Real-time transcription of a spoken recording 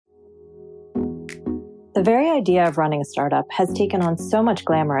The very idea of running a startup has taken on so much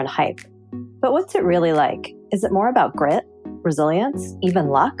glamour and hype. But what's it really like? Is it more about grit, resilience, even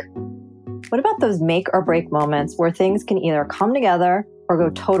luck? What about those make or break moments where things can either come together or go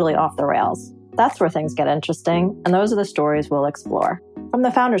totally off the rails? That's where things get interesting, and those are the stories we'll explore. From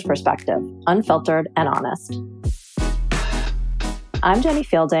the founder's perspective, unfiltered and honest. I'm Jenny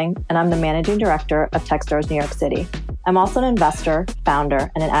Fielding, and I'm the Managing Director of Techstars New York City. I'm also an investor,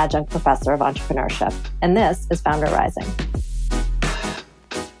 founder, and an adjunct professor of entrepreneurship. And this is Founder Rising.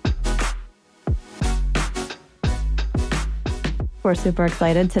 We're super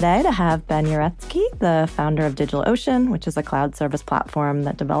excited today to have Ben Uretsky, the founder of DigitalOcean, which is a cloud service platform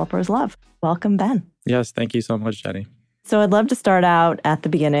that developers love. Welcome, Ben. Yes, thank you so much, Jenny. So I'd love to start out at the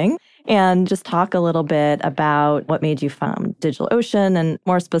beginning and just talk a little bit about what made you found DigitalOcean and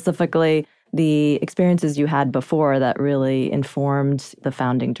more specifically, the experiences you had before that really informed the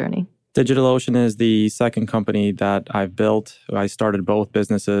founding journey. DigitalOcean is the second company that I've built. I started both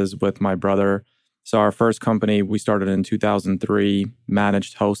businesses with my brother. So our first company, we started in 2003,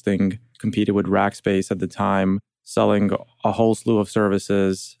 managed hosting, competed with Rackspace at the time, selling a whole slew of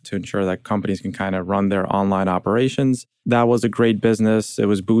services to ensure that companies can kind of run their online operations. That was a great business. It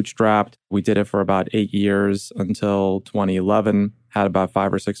was bootstrapped. We did it for about 8 years until 2011, had about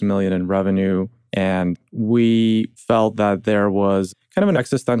 5 or 6 million in revenue. And we felt that there was kind of an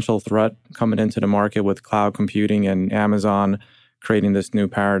existential threat coming into the market with cloud computing and Amazon creating this new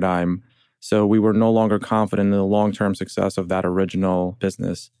paradigm. So we were no longer confident in the long-term success of that original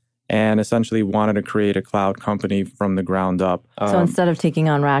business and essentially wanted to create a cloud company from the ground up. So instead of taking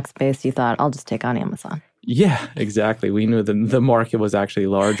on Rackspace, you thought, I'll just take on Amazon. Yeah, exactly. We knew the market was actually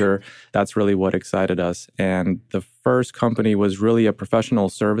larger. That's really what excited us. And the first company was really a professional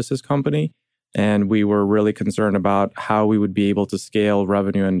services company. And we were really concerned about how we would be able to scale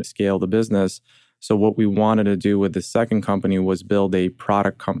revenue and scale the business. So what we wanted to do with the second company was build a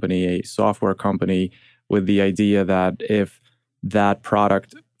product company, a software company, with the idea that if that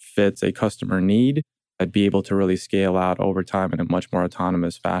product fits a customer need, I'd be able to really scale out over time in a much more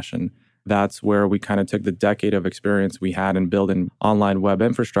autonomous fashion. That's where we kind of took the decade of experience we had in building online web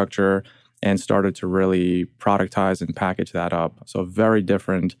infrastructure and started to really productize and package that up. So a very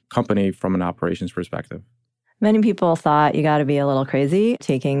different company from an operations perspective. Many people thought you got to be a little crazy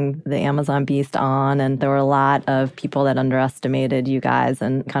taking the Amazon beast on, and there were a lot of people that underestimated you guys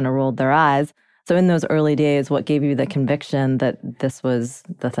and kind of rolled their eyes. So in those early days, what gave you the conviction that this was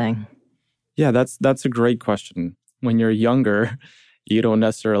the thing? Yeah, that's a great question. When you're younger, you don't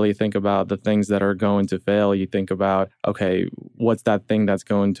necessarily think about the things that are going to fail. You think about, okay, what's that thing that's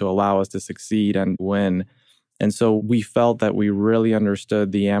going to allow us to succeed and win? And so we felt that we really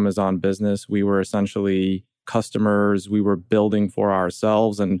understood the Amazon business. We were essentially customers. We were building for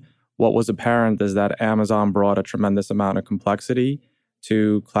ourselves. And what was apparent is that Amazon brought a tremendous amount of complexity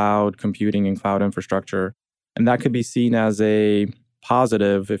to cloud computing and cloud infrastructure. And that could be seen as a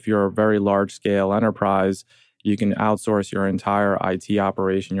positive. If you're a very large scale enterprise, you can outsource your entire IT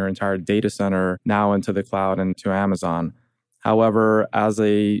operation, your entire data center now into the cloud and to Amazon. However, as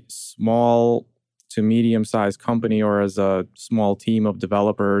a small to medium-sized company or as a small team of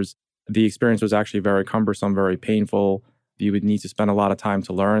developers, the experience was actually very cumbersome, very painful. You would need to spend a lot of time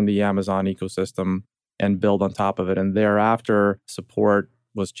to learn the Amazon ecosystem and build on top of it. And thereafter, support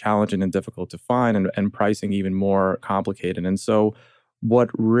was challenging and difficult to find and pricing even more complicated. And so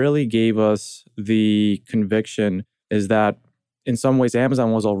what really gave us the conviction is that in some ways,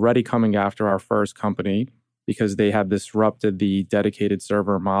 Amazon was already coming after our first company because they had disrupted the dedicated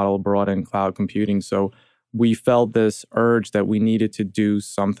server model, brought in cloud computing. So we felt this urge that we needed to do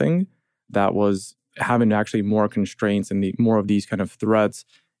something that was having actually more constraints, and more of these kind of threats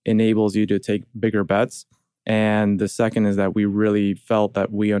enables you to take bigger bets. And the second is that we really felt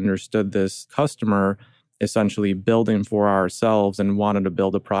that we understood this customer essentially building for ourselves and wanted to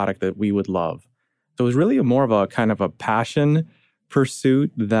build a product that we would love. So it was really more of a kind of a passion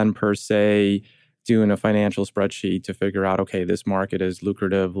pursuit than per se doing a financial spreadsheet to figure out, okay, this market is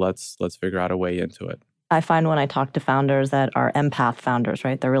lucrative. Let's figure out a way into it. I find when I talk to founders that are empath founders,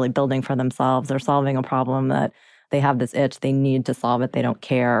 right? They're really building for themselves. They're solving a problem that they have this itch. They need to solve it. They don't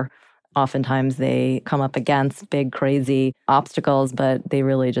care. Oftentimes they come up against big, crazy obstacles, but they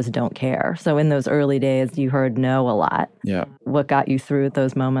really just don't care. So in those early days, you heard no a lot. Yeah. What got you through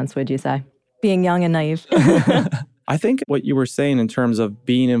those moments, would you say? Being young and naive. I think what you were saying in terms of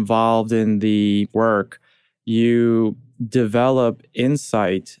being involved in the work, you develop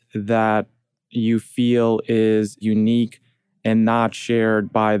insight that you feel is unique and not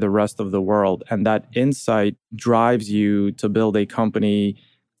shared by the rest of the world. And that insight drives you to build a company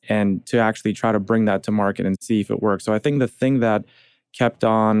and to actually try to bring that to market and see if it works. So I think the thing that kept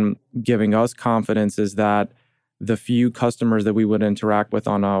on giving us confidence is that the few customers that we would interact with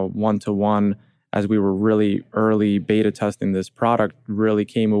on a one-to-one as we were really early beta testing this product really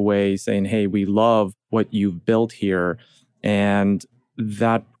came away saying, hey, we love what you've built here. And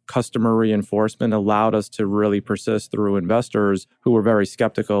that customer reinforcement allowed us to really persist through investors who were very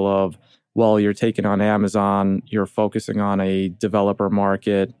skeptical of, well, you're taking on Amazon, you're focusing on a developer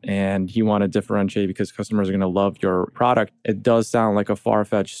market, and you want to differentiate because customers are going to love your product. It does sound like a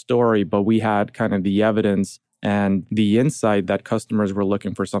far-fetched story, but we had kind of the evidence and the insight that customers were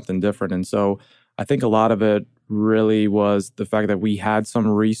looking for something different. And so I think a lot of it really was the fact that we had some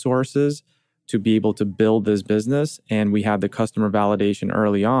resources to be able to build this business. And we had the customer validation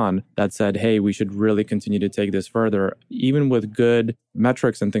early on that said, hey, we should really continue to take this further. Even with good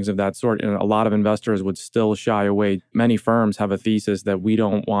metrics and things of that sort, and a lot of investors would still shy away. Many firms have a thesis that we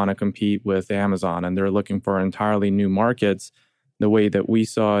don't want to compete with Amazon and they're looking for entirely new markets. The way that we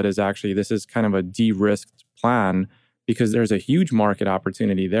saw it is actually this is kind of a de-risked plan because there's a huge market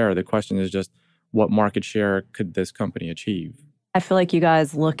opportunity there. The question is just what market share could this company achieve? I feel like you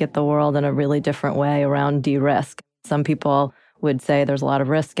guys look at the world in a really different way around de-risk. Some people would say there's a lot of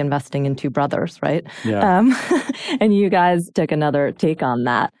risk investing in two brothers, right? Yeah. And you guys took another take on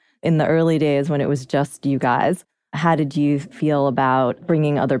that. In the early days when it was just you guys, how did you feel about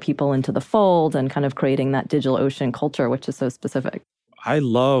bringing other people into the fold and kind of creating that DigitalOcean culture, which is so specific? I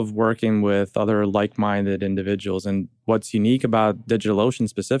love working with other like-minded individuals. And what's unique about DigitalOcean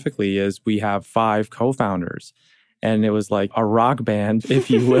specifically is we have 5 co-founders. And it was like a rock band,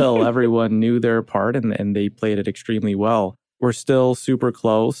 if you will. Everyone knew their part and they played it extremely well. We're still super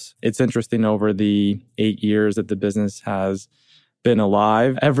close. It's interesting over the 8 years that the business has been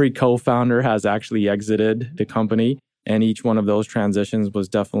alive. Every co-founder has actually exited the company. And each one of those transitions was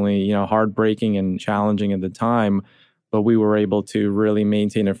definitely, heartbreaking and challenging at the time. But we were able to really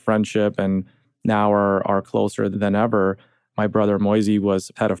maintain a friendship and now are closer than ever. My brother Moisey was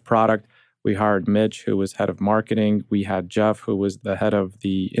head of product. We hired Mitch, who was head of marketing. We had Jeff, who was the head of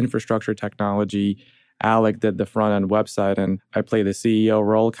the infrastructure technology. Alec did the front-end website, and I play the CEO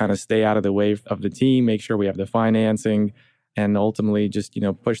role, kind of stay out of the way of the team, make sure we have the financing, and ultimately just,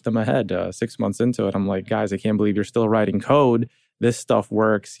 push them ahead. 6 months into it, I'm like, guys, I can't believe you're still writing code. This stuff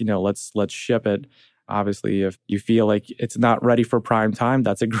works. Let's ship it. Obviously, if you feel like it's not ready for prime time,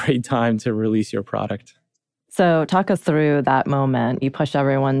 that's a great time to release your product. So talk us through that moment. You pushed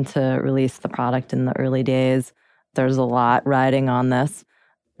everyone to release the product in the early days. There's a lot riding on this.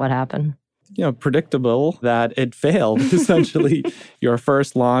 What happened? Predictable that it failed. Essentially, your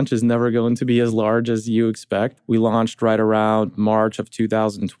first launch is never going to be as large as you expect. We launched right around March of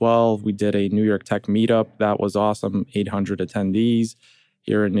 2012. We did a New York Tech meetup. That was awesome. 800 attendees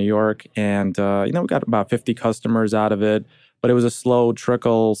here in New York. And, we got about 50 customers out of it. But it was a slow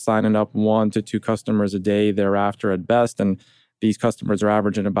trickle, signing up 1 to 2 customers a day thereafter at best. And these customers are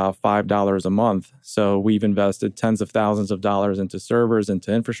averaging about $5 a month. So we've invested tens of thousands of dollars into servers,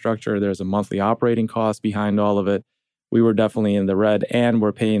 into infrastructure. There's a monthly operating cost behind all of it. We were definitely in the red, and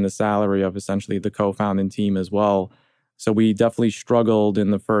we're paying the salary of essentially the co-founding team as well. So we definitely struggled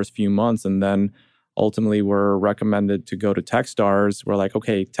in the first few months, and then ultimately were recommended to go to Techstars. We're like,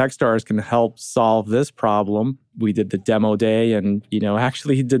 okay, Techstars can help solve this problem. We did the demo day and,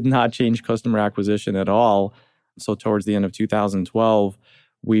 actually did not change customer acquisition at all. So towards the end of 2012,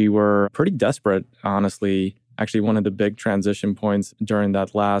 we were pretty desperate, honestly. Actually, one of the big transition points during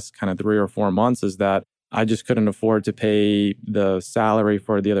that last kind of 3 or 4 months is that I just couldn't afford to pay the salary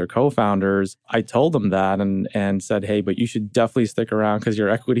for the other co-founders. I told them that and said, hey, but you should definitely stick around because your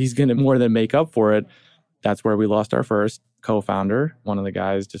equity is going to more than make up for it. That's where we lost our first co-founder. One of the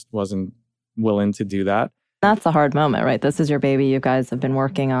guys just wasn't willing to do that. That's a hard moment, right? This is your baby. You guys have been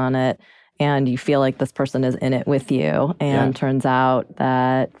working on it and you feel like this person is in it with you. And turns out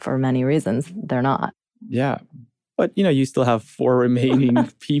that for many reasons, they're not. Yeah. But, you still have 4 remaining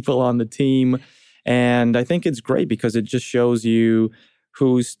people on the team. And I think it's great because it just shows you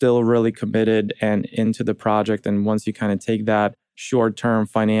who's still really committed and into the project. And once you kind of take that short-term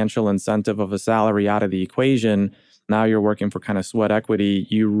financial incentive of a salary out of the equation, now you're working for kind of sweat equity.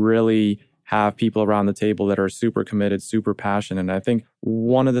 You really have people around the table that are super committed, super passionate. And I think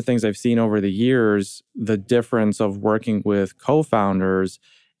one of the things I've seen over the years, the difference of working with co-founders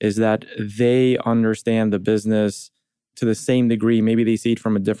is that they understand the business to the same degree. Maybe they see it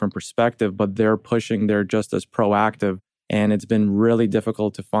from a different perspective, but they're pushing, they're just as proactive. And it's been really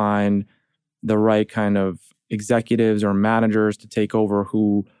difficult to find the right kind of executives or managers to take over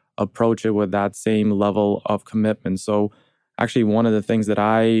who approach it with that same level of commitment. So Actually, one of the things that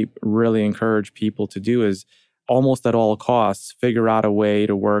I really encourage people to do is almost at all costs, figure out a way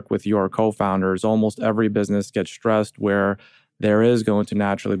to work with your co-founders. Almost every business gets stressed where there is going to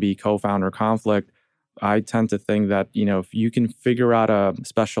naturally be co-founder conflict. I tend to think that, if you can figure out a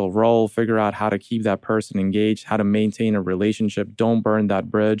special role, figure out how to keep that person engaged, how to maintain a relationship, don't burn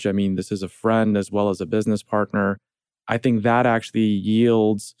that bridge. I mean, this is a friend as well as a business partner. I think that actually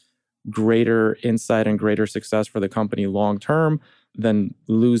yields greater insight and greater success for the company long term than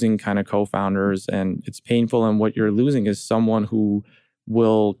losing kind of co-founders. And it's painful. And what you're losing is someone who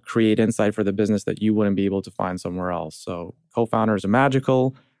will create insight for the business that you wouldn't be able to find somewhere else. So co-founders are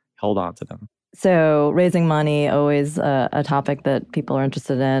magical. Hold on to them. So raising money, always a topic that people are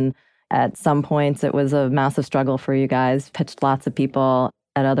interested in. At some points, it was a massive struggle for you guys, pitched lots of people.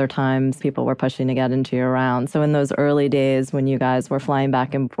 At other times, people were pushing to get into your round. So in those early days when you guys were flying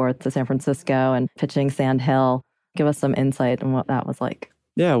back and forth to San Francisco and pitching Sand Hill, give us some insight on what that was like.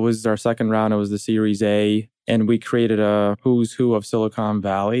 Yeah, it was our second round. It was the Series A. And we created a who's who of Silicon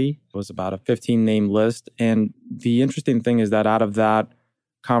Valley. It was about a 15-name list. And the interesting thing is that out of that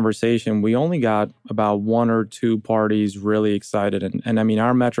conversation, we only got about one or two parties really excited. And I mean,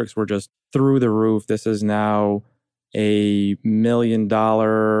 our metrics were just through the roof. This is now a $1 million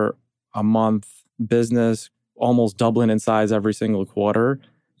a month business, almost doubling in size every single quarter.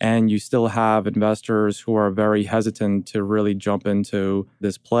 And you still have investors who are very hesitant to really jump into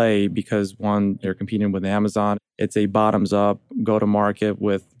this play because, one, you're competing with Amazon. It's a bottoms up go to market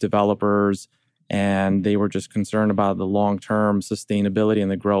with developers. And they were just concerned about the long-term sustainability and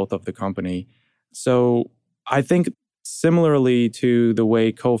the growth of the company. So I think similarly to the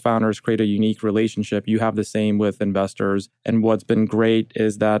way co-founders create a unique relationship, you have the same with investors. And what's been great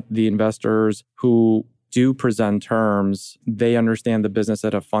is that the investors who do present terms, they understand the business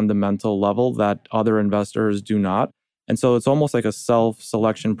at a fundamental level that other investors do not. And so it's almost like a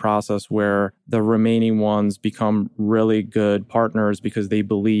self-selection process where the remaining ones become really good partners because they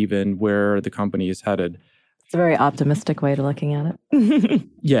believe in where the company is headed. It's a very optimistic way to looking at it.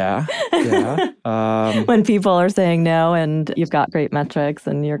 Yeah. When people are saying no and you've got great metrics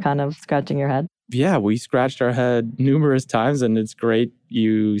and you're kind of scratching your head. Yeah, we scratched our head numerous times, and it's great.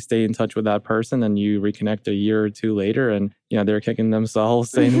 You stay in touch with that person and you reconnect a year or two later and, they're kicking themselves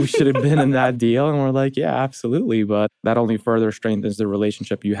saying we should have been in that deal. And we're like, yeah, absolutely. But that only further strengthens the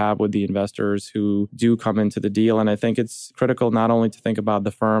relationship you have with the investors who do come into the deal. And I think it's critical not only to think about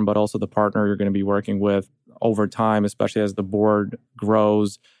the firm, but also the partner you're going to be working with over time, especially as the board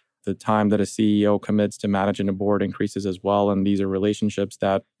grows. The time that a CEO commits to managing a board increases as well. And these are relationships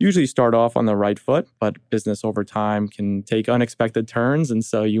that usually start off on the right foot, but business over time can take unexpected turns. And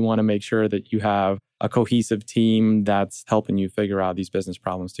so you want to make sure that you have a cohesive team that's helping you figure out these business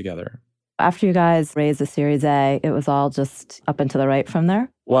problems together. After you guys raised the Series A, it was all just up and to the right from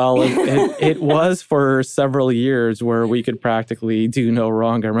there? Well, it was for several years where we could practically do no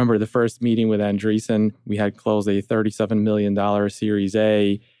wrong. I remember the first meeting with Andreessen, we had closed a $37 million Series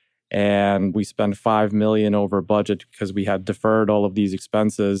A. And we spent $5 million over budget because we had deferred all of these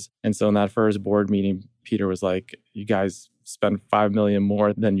expenses. And so in that first board meeting, Peter was like, you guys spent $5 million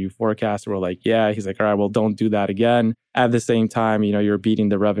more than you forecast. We're like, yeah. He's like, all right, well, don't do that again. At the same time, you're beating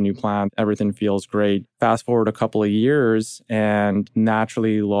the revenue plan. Everything feels great. Fast forward a couple of years and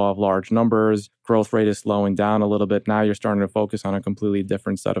naturally, law of large numbers, growth rate is slowing down a little bit. Now you're starting to focus on a completely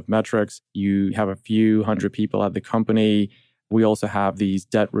different set of metrics. You have a few hundred people at the company. We also have these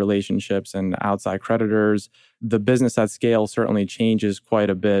debt relationships and outside creditors. The business at scale certainly changes quite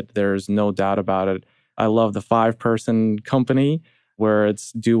a bit. There's no doubt about it. I love the 5-person company where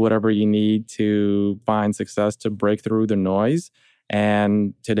it's do whatever you need to find success to break through the noise.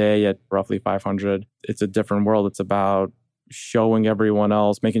 And today at roughly 500, it's a different world. It's about showing everyone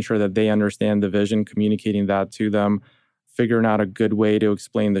else, making sure that they understand the vision, communicating that to them, figuring out a good way to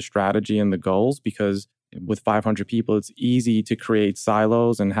explain the strategy and the goals, because with 500 people, it's easy to create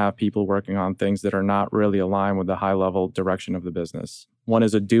silos and have people working on things that are not really aligned with the high-level direction of the business. One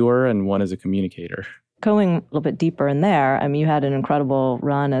is a doer and one is a communicator. Going a little bit deeper in there, you had an incredible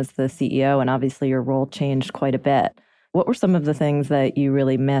run as the CEO, and obviously your role changed quite a bit. What were some of the things that you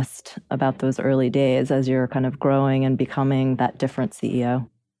really missed about those early days as you're kind of growing and becoming that different CEO?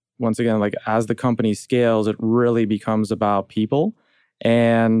 Once again, as the company scales, it really becomes about people.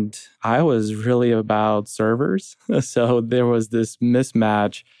 And I was really about servers. So there was this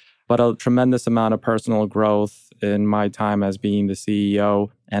mismatch, but a tremendous amount of personal growth in my time as being the CEO.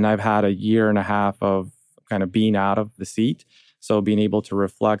 And I've had a year and a half of kind of being out of the seat. So being able to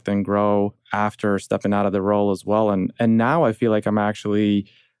reflect and grow after stepping out of the role as well. And now I feel like I'm actually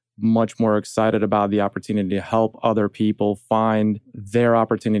much more excited about the opportunity to help other people find their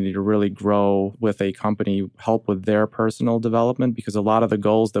opportunity to really grow with a company, help with their personal development, because a lot of the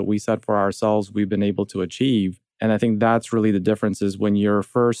goals that we set for ourselves, we've been able to achieve. And I think that's really the difference is when you're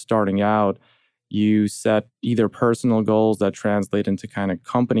first starting out, you set either personal goals that translate into kind of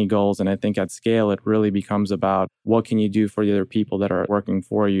company goals. And I think at scale, it really becomes about what can you do for the other people that are working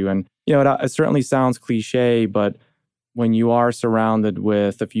for you. And, it certainly sounds cliche, but when you are surrounded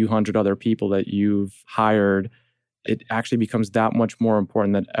with a few hundred other people that you've hired, it actually becomes that much more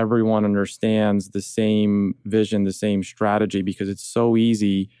important that everyone understands the same vision, the same strategy, because it's so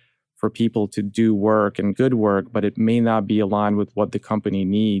easy for people to do work and good work, but it may not be aligned with what the company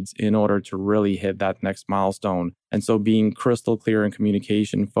needs in order to really hit that next milestone. And so being crystal clear in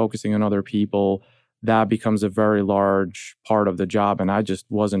communication, focusing on other people, that becomes a very large part of the job. And I just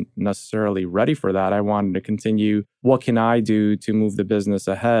wasn't necessarily ready for that. I wanted to continue. What can I do to move the business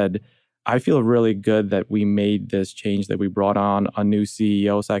ahead? I feel really good that we made this change, that we brought on a new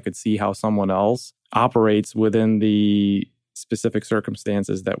CEO so I could see how someone else operates within the specific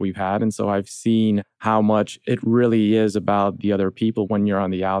circumstances that we've had. And so I've seen how much it really is about the other people when you're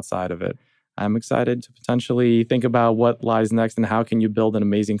on the outside of it. I'm excited to potentially think about what lies next and how can you build an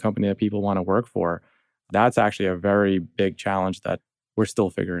amazing company that people want to work for. That's actually a very big challenge that we're still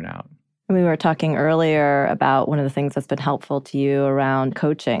figuring out. We were talking earlier about one of the things that's been helpful to you around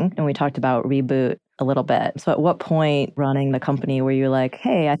coaching, and we talked about Reboot a little bit. So at what point running the company were you like,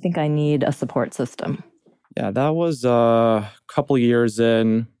 hey, I think I need a support system? Yeah, that was a couple years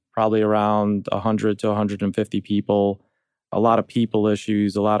in, probably around 100 to 150 people. A lot of people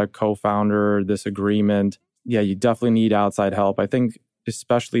issues, a lot of co-founder disagreement. Yeah, you definitely need outside help. I think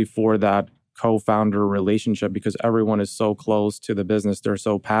especially for that co-founder relationship, because everyone is so close to the business, they're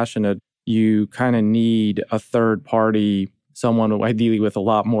so passionate, you kind of need a third party, someone ideally with a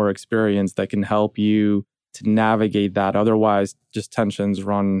lot more experience that can help you to navigate that. Otherwise, just tensions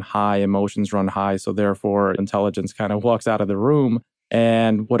run high, emotions run high. So therefore, intelligence kind of walks out of the room.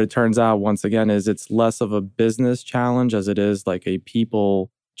 And what it turns out, once again, is it's less of a business challenge as it is like a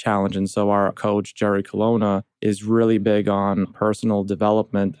people challenge. And so our coach, Jerry Colonna, is really big on personal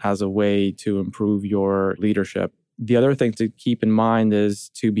development as a way to improve your leadership. The other thing to keep in mind is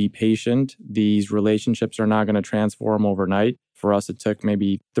to be patient. These relationships are not going to transform overnight. For us, it took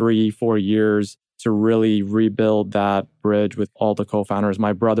maybe 3-4 years to really rebuild that bridge with all the co-founders.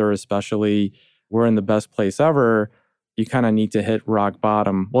 My brother especially, we're in the best place ever. You kind of need to hit rock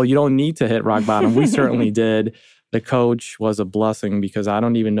bottom. Well, you don't need to hit rock bottom. We certainly did. The coach was a blessing because I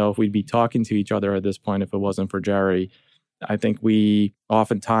don't even know if we'd be talking to each other at this point if it wasn't for Jerry. I think we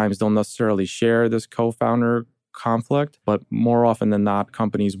oftentimes don't necessarily share this co-founder conflict, but more often than not,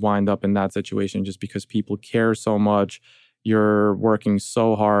 companies wind up in that situation just because people care so much. You're working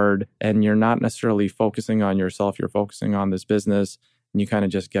so hard and you're not necessarily focusing on yourself. You're focusing on this business and you kind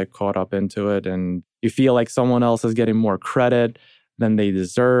of just get caught up into it. And you feel like someone else is getting more credit than they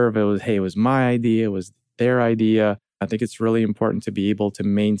deserve. It was my idea. It was their idea. I think it's really important to be able to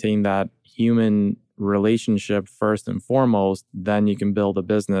maintain that human relationship first and foremost. Then you can build a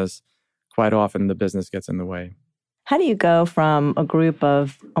business. Quite often the business gets in the way. How do you go from a group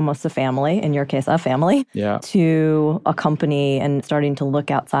of almost a family, in your case, a family, to a company and starting to look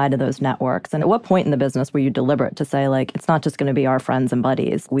outside of those networks? And at what point in the business were you deliberate to say, like, it's not just going to be our friends and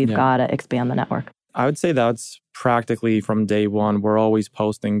buddies. We've got to expand the network? I would say that's practically from day one. We're always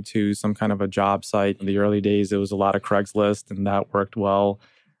posting to some kind of a job site. In the early days, it was a lot of Craigslist, and that worked well.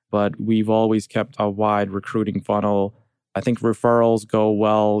 But we've always kept a wide recruiting funnel. I think referrals go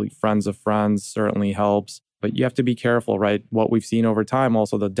well. Friends of friends certainly helps. But you have to be careful, right? What we've seen over time,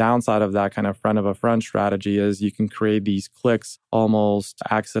 also the downside of that kind of friend of a friend strategy is you can create these cliques almost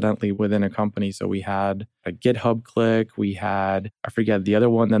accidentally within a company. So we had a GitHub clique, we had, I forget the other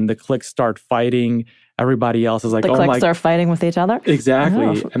one, then the cliques start fighting. Everybody else is like, the cliques are fighting with each other?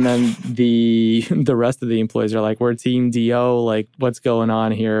 Exactly. Oh. And then the rest of the employees are like, we're Team DO, like what's going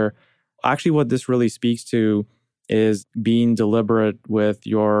on here? Actually, what this really speaks to is being deliberate with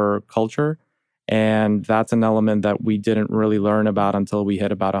your culture. And that's an element that we didn't really learn about until we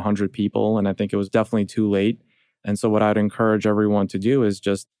hit about 100 people. And I think it was definitely too late. And so what I'd encourage everyone to do is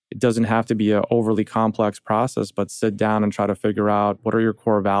just, it doesn't have to be an overly complex process, but sit down and try to figure out what are your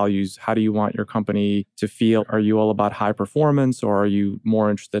core values? How do you want your company to feel? Are you all about high performance or are you more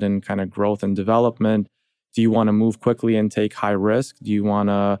interested in kind of growth and development? Do you want to move quickly and take high risk? Do you want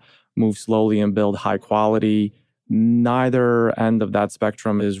to move slowly and build high quality? Neither end of that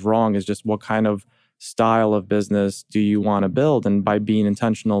spectrum is wrong. It's just what kind of style of business do you want to build? And by being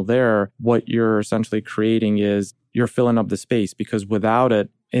intentional there, what you're essentially creating is you're filling up the space because without it,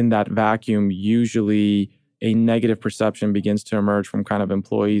 in that vacuum, usually a negative perception begins to emerge from kind of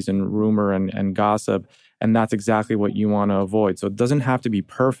employees and rumor and gossip. And that's exactly what you want to avoid. So it doesn't have to be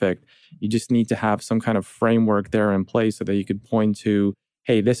perfect. You just need to have some kind of framework there in place so that you could point to,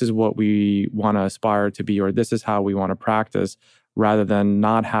 hey, this is what we want to aspire to be, or this is how we want to practice, rather than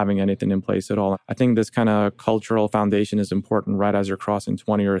not having anything in place at all. I think this kind of cultural foundation is important right as you're crossing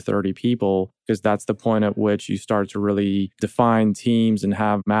 20 or 30 people, because that's the point at which you start to really define teams and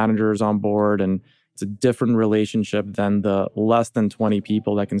have managers on board. And it's a different relationship than the less than 20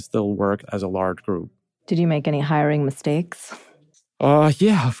 people that can still work as a large group. Did you make any hiring mistakes?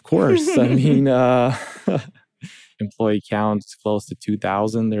 Yeah, of course. I mean, employee count is close to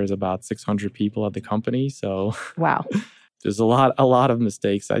 2,000. There's about 600 people at the company. So wow. There's a lot of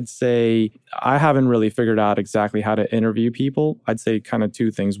mistakes. I'd say I haven't really figured out exactly how to interview people. I'd say kind of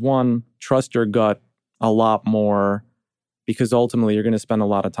two things. One, trust your gut a lot more, because ultimately you're going to spend a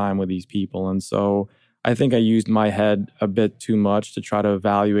lot of time with these people. And so I think I used my head a bit too much to try to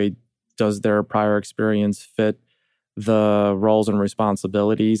evaluate, does their prior experience fit the roles and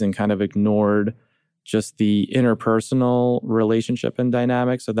responsibilities, and kind of ignored just the interpersonal relationship and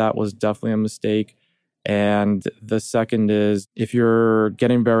dynamic. So that was definitely a mistake. And the second is, if you're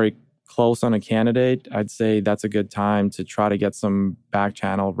getting very close on a candidate, I'd say that's a good time to try to get some back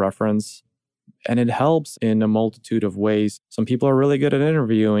channel reference. And it helps in a multitude of ways. Some people are really good at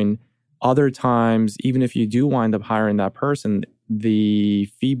interviewing. Other times, even if you do wind up hiring that person, the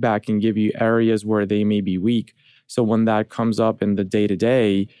feedback can give you areas where they may be weak. So when that comes up in the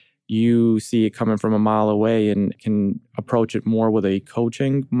day-to-day, you see it coming from a mile away and can approach it more with a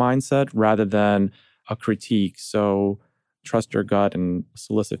coaching mindset rather than a critique. So trust your gut and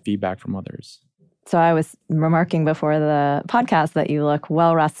solicit feedback from others. So I was remarking before the podcast that you look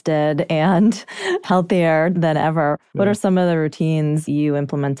well-rested and healthier than ever. Yeah. What are some of the routines you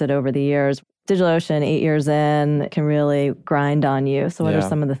implemented over the years? DigitalOcean, 8 years in, can really grind on you. So what are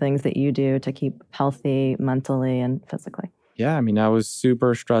some of the things that you do to keep healthy mentally and physically? Yeah, I mean, I was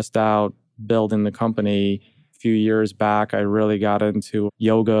super stressed out building the company. A few years back, I really got into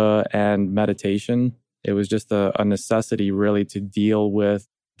yoga and meditation. It was just a necessity really to deal with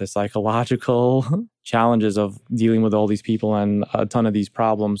the psychological challenges of dealing with all these people and a ton of these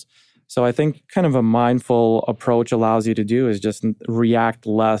problems. So I think kind of a mindful approach allows you to do is just react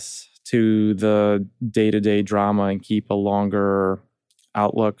less to the day-to-day drama and keep a longer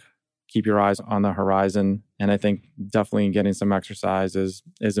outlook, keep your eyes on the horizon. And I think definitely getting some exercise is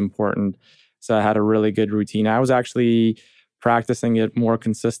important. So I had a really good routine. I was actually practicing it more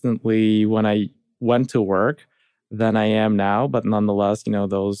consistently when I went to work than I am now. But nonetheless,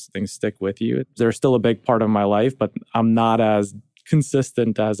 those things stick with you. They're still a big part of my life, but I'm not as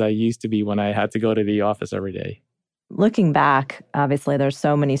consistent as I used to be when I had to go to the office every day. Looking back, obviously, there's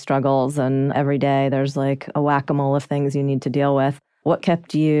so many struggles, and every day there's like a whack-a-mole of things you need to deal with. What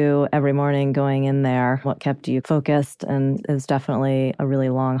kept you every morning going in there? What kept you focused? And is definitely a really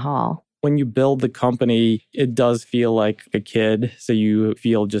long haul. When you build the company, it does feel like a kid. So you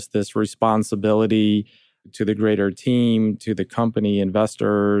feel just this responsibility to the greater team, to the company,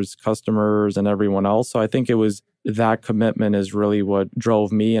 investors, customers, and everyone else. So I think it was that commitment is really what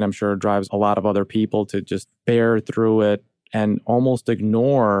drove me, and I'm sure it drives a lot of other people to just bear through it and almost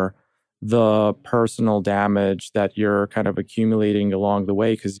ignore the personal damage that you're kind of accumulating along the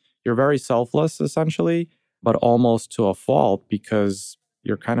way, because you're very selfless essentially, but almost to a fault, because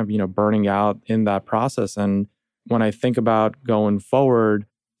you're kind of, burning out in that process. And when I think about going forward,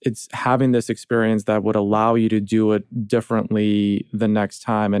 it's having this experience that would allow you to do it differently the next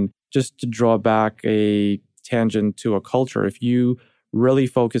time. And just to draw back a tangent to a culture, if you really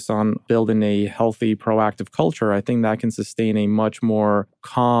focus on building a healthy, proactive culture, I think that can sustain a much more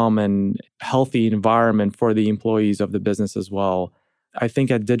calm and healthy environment for the employees of the business as well. I think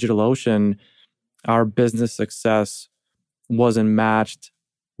at DigitalOcean, our business success wasn't matched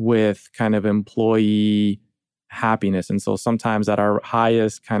with kind of employee happiness. And so sometimes at our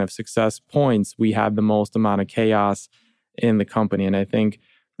highest kind of success points, we have the most amount of chaos in the company. And I think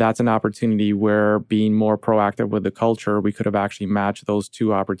that's an opportunity where being more proactive with the culture, we could have actually matched those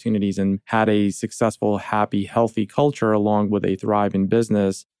two opportunities and had a successful, happy, healthy culture along with a thriving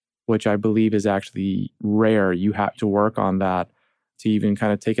business, which I believe is actually rare. You have to work on that to even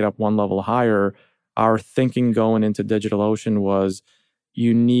kind of take it up one level higher. Our thinking going into DigitalOcean was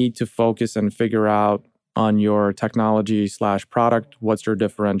you need to focus and figure out on your technology/product, what's your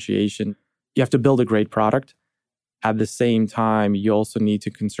differentiation. You have to build a great product. At the same time, you also need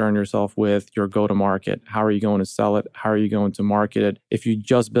to concern yourself with your go-to-market. How are you going to sell it? How are you going to market it? If you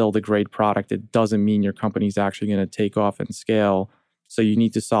just build a great product, it doesn't mean your company's actually going to take off and scale. So you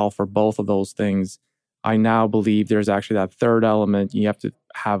need to solve for both of those things. I now believe there's actually that third element. You have to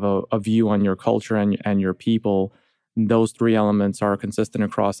have a view on your culture and your people. Those three elements are consistent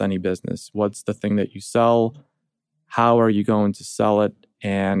across any business. What's the thing that you sell? How are you going to sell it?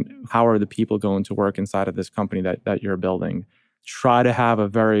 And how are the people going to work inside of this company that you're building? Try to have a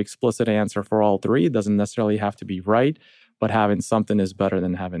very explicit answer for all three. It doesn't necessarily have to be right, but having something is better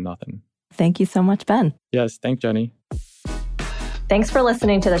than having nothing. Thank you so much, Ben. Yes, thanks, Jenny. Thanks for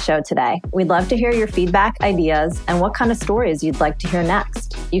listening to the show today. We'd love to hear your feedback, ideas, and what kind of stories you'd like to hear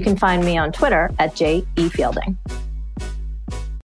next. You can find me on Twitter @JEFielding.